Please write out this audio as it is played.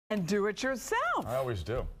And do it yourself. I always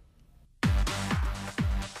do.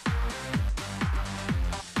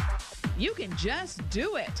 You can just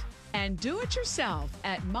do it and do it yourself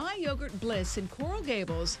at My Yogurt Bliss in Coral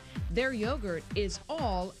Gables. Their yogurt is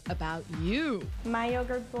all about you. My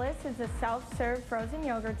Yogurt Bliss is a self-serve frozen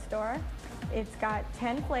yogurt store. It's got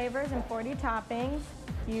 10 flavors and 40 toppings.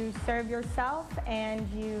 You serve yourself and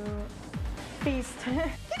you feast. Think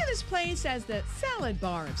of this place as the salad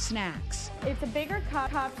bar of snacks. It's a bigger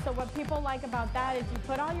cup, so what people like about that is you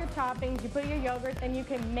put all your toppings, you put your yogurt, then you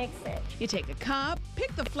can mix it. You take a cup,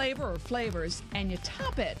 pick the flavor or flavors, and you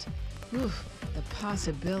top it. Ooh, the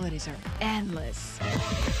possibilities are endless.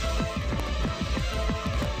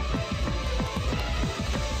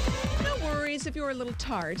 No worries if you're a little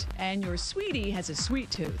tart and your sweetie has a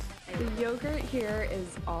sweet tooth. The yogurt here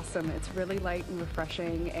is awesome. It's really light and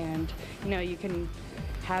refreshing, and you can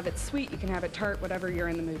have it sweet, you can have it tart, whatever you're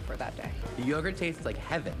in the mood for that day. The yogurt tastes like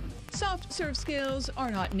heaven. Soft serve skills are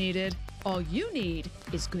not needed. All you need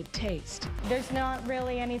is good taste. There's not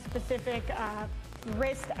really any specific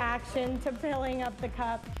wrist action to filling up the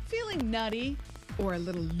cup. Feeling nutty or a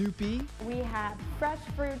little loopy? We have fresh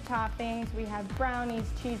fruit toppings, we have brownies,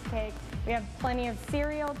 cheesecake, we have plenty of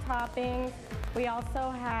cereal toppings. We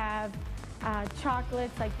also have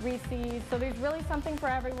chocolates like Reese's, so there's really something for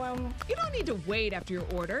everyone. You don't need to wait after your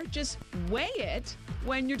order, just weigh it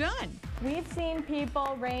when you're done. We've seen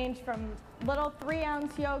people range from little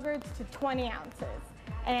 3-ounce yogurts to 20 ounces.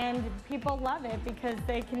 And people love it because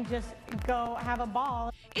they can just go have a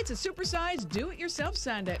ball. It's a supersized do-it-yourself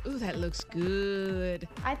sundae. Ooh, that looks good.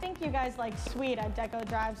 I think you guys like sweet at Deco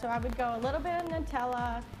Drive, so I would go a little bit of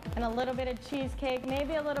Nutella and a little bit of cheesecake,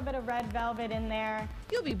 maybe a little bit of red velvet in there.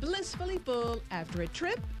 You'll be blissfully full after a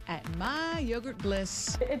trip at My Yogurt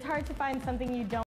Bliss. It's hard to find something you don't